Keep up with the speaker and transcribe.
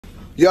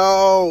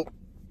Yo,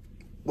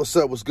 what's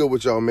up? What's good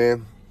with y'all,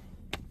 man?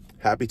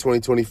 Happy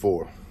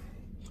 2024.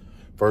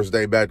 First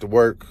day back to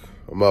work.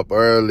 I'm up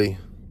early.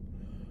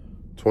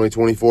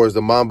 2024 is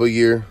the mamba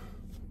year.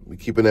 We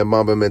keeping that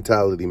mamba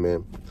mentality,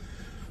 man.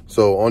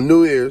 So on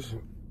New Year's,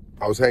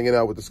 I was hanging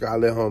out with the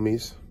Skylit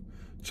homies,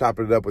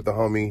 chopping it up with the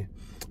homie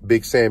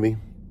Big Sammy.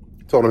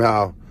 Told him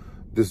how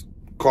this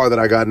car that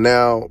I got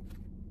now,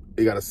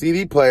 it got a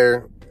CD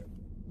player,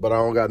 but I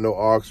don't got no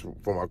aux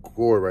for my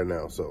cord right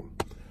now, so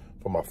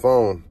for my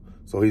phone.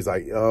 So he's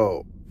like,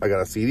 yo, I got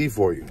a CD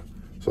for you.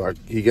 So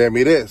he gave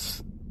me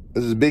this.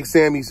 This is Big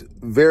Sammy's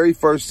very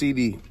first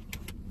CD.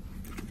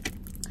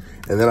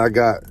 And then I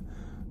got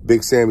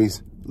Big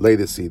Sammy's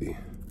latest CD.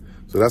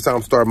 So that's how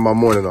I'm starting my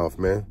morning off,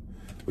 man.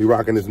 We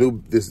rocking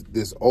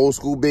this old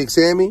school Big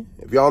Sammy.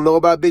 If y'all know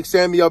about Big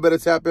Sammy, y'all better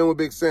tap in with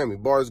Big Sammy.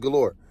 Bars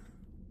galore.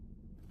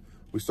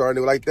 We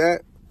starting it like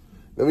that.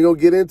 Then we gonna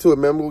get into it,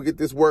 man. We'll get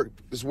this work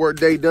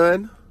day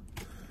done.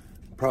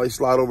 Probably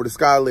slide over to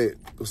Skylit.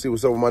 Go see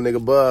what's up with my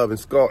nigga Bub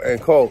and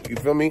Colt. You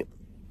feel me?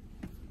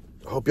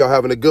 Hope y'all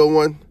having a good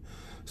one.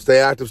 Stay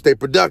active, stay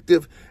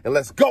productive, and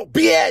let's go,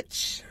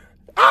 bitch!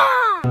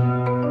 Ah!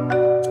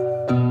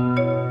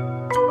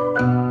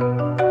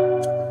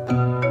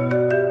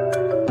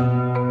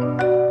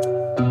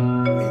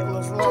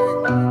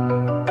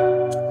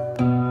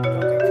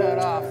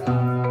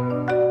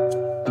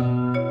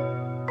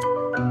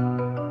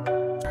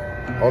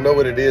 I don't know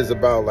what it is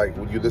about, like,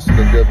 when you listen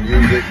to good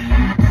music,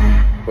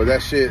 but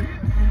that shit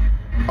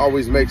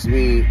always makes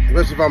me,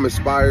 especially if I'm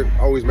inspired,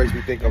 always makes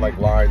me think of, like,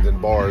 lines and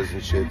bars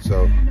and shit.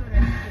 So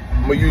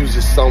I'm gonna use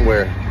this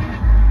somewhere.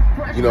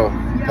 You know,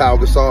 Pal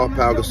Gasol.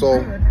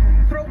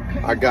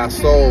 I got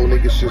soul,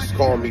 niggas just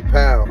call me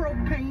pal.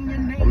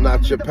 I'm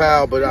not your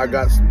pal, but I'm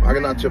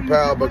not your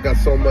pal, but got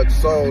so much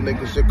soul,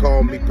 niggas should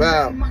call me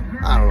pal.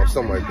 I don't know,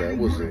 something like that.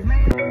 We'll see.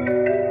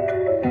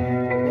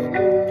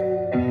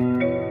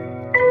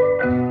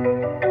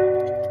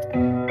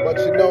 What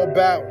you know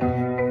about?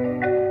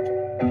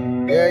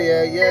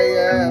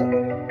 Yeah.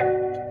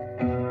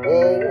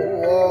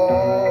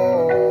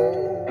 Whoa.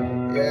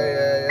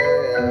 Yeah.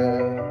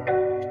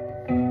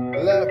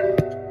 Look,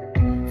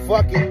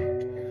 fuck it.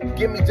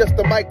 Give me just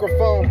the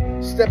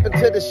microphone. Step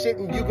into the shit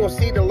and you gon'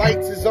 see the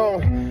lights is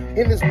on.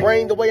 In his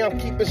brain, the way I'm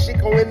keeping shit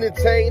gon'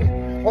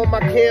 entertain. On my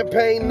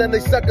campaign, none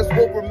of they suckers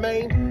will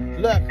remain.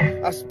 Look,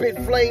 I spit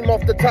flame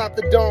off the top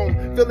the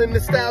dome. Feeling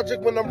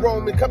nostalgic when I'm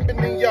roaming, coming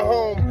in your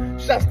home.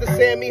 Shots to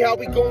Sammy, how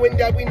we going,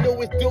 yeah, we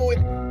knew it, do it.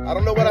 I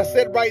don't know what I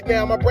said right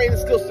now, my brain is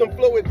still some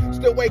fluid.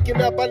 Still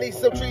waking up, I need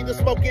some tree to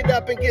smoke it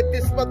up and get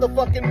this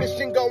motherfucking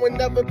mission going,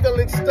 never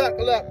feeling stuck.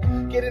 Look,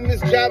 get in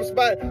this job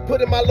spot,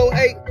 put in my low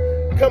 8.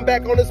 Come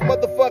back on this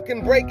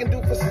motherfucking break and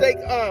do for steak.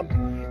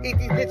 Eat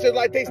these bitches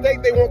like they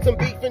steak, they want some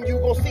beef and you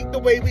gon' see the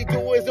way we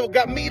do is it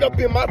got meat up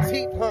in my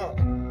teeth, huh?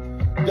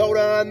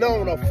 Yoda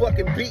unknown, a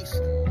fucking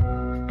beast.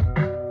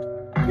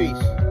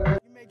 Peace.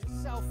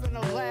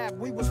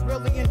 We was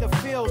really in the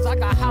fields. I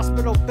got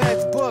hospital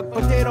beds booked,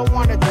 but they don't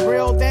want to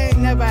drill. They ain't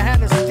never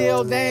had to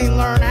steal. They ain't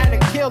learned how to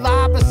kill the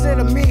opposite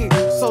of me,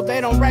 so they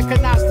don't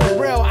recognize the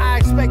real. I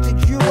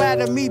expected you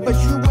out of me, but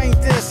you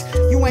ain't this.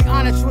 You ain't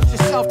honest with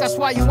yourself. That's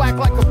why you act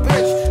like a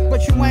bitch,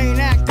 but you ain't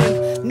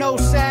acting. No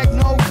sag,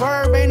 no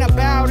verb, ain't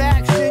about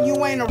action.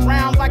 You ain't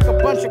around like a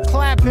bunch of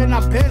clapping.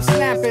 I've been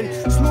snapping,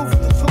 smooth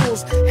with the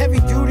tools. Heavy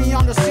duty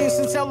on the scene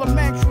since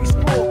elementary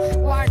school.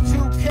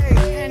 Y2K,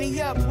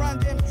 Annie up, run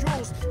them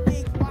jewels.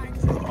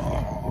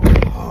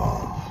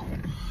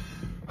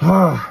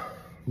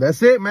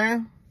 That's it,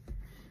 man.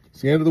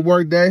 It's the end of the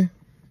work day.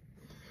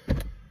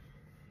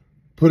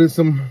 Put in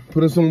some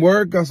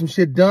work, got some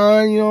shit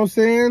done, you know what I'm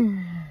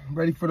saying?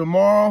 Ready for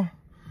tomorrow.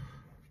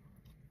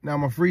 Now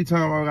my free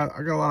time, I got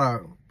a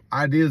lot of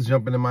ideas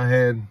jumping in my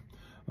head.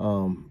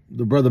 The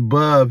brother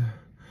Bub,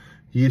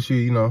 he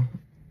issued, you know,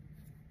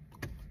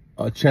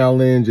 a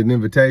challenge, an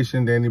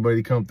invitation to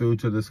anybody come through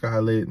to the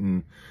Skylit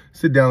and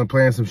sit down and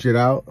plan some shit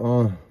out.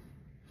 So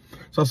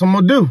that's what I'm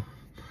gonna do. I'm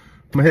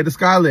gonna head to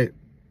Skylit.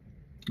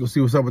 Go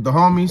see what's up with the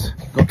homies.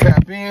 Go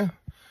tap in.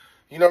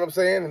 You know what I'm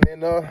saying? And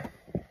then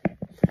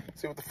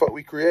see what the fuck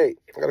we create.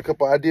 I got a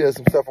couple ideas,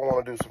 some stuff I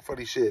want to do, some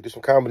funny shit, do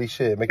some comedy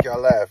shit, make y'all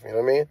laugh. You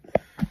know what I mean?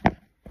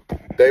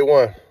 Day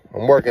one.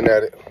 I'm working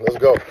at it. Let's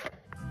go. Hit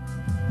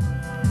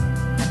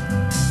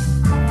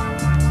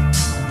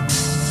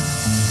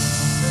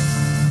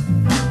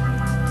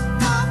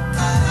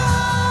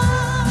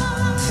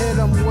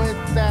them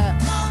with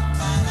that.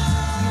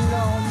 You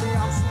know me,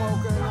 I'm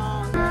smoking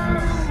on.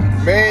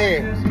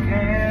 Man.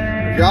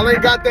 Y'all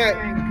ain't got that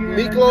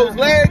Miklo's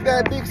leg,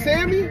 that Big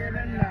Sammy?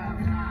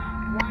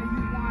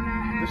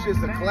 This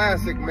shit's a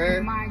classic,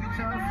 man.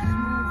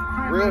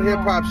 Real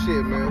hip-hop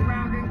shit, man.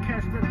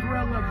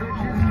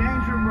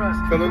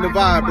 Feeling the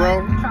vibe,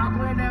 bro.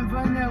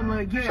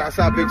 Shouts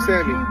out Big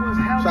Sammy.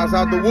 Shouts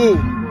out the Woo.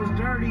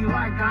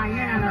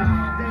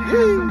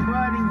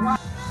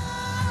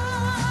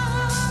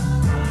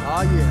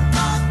 Oh, yeah.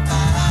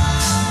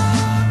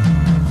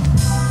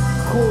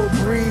 Cool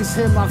breeze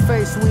hit my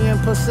face, we in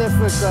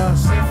Pacifica.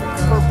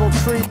 Purple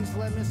trees,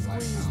 let me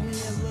squeeze me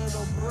a little.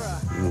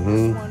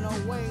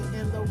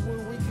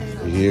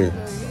 We're here.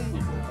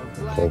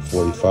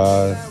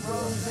 445.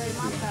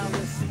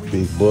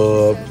 Big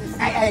Bub.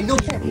 Hey, no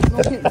kidding.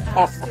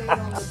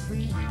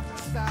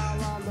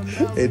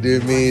 Hey,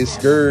 dude, man,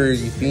 skirt,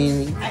 you feel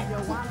me?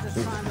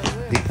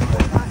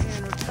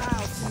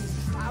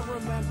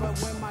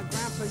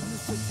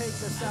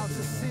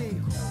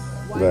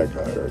 That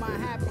guy right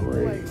there is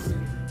great.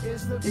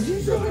 Did you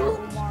see him?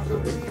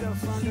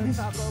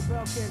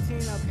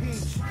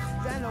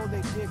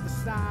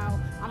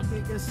 I'm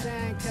thinking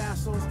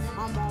sandcastles.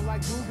 I'm on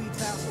like booby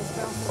tassels,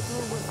 bouncing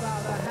through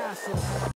without a hassle.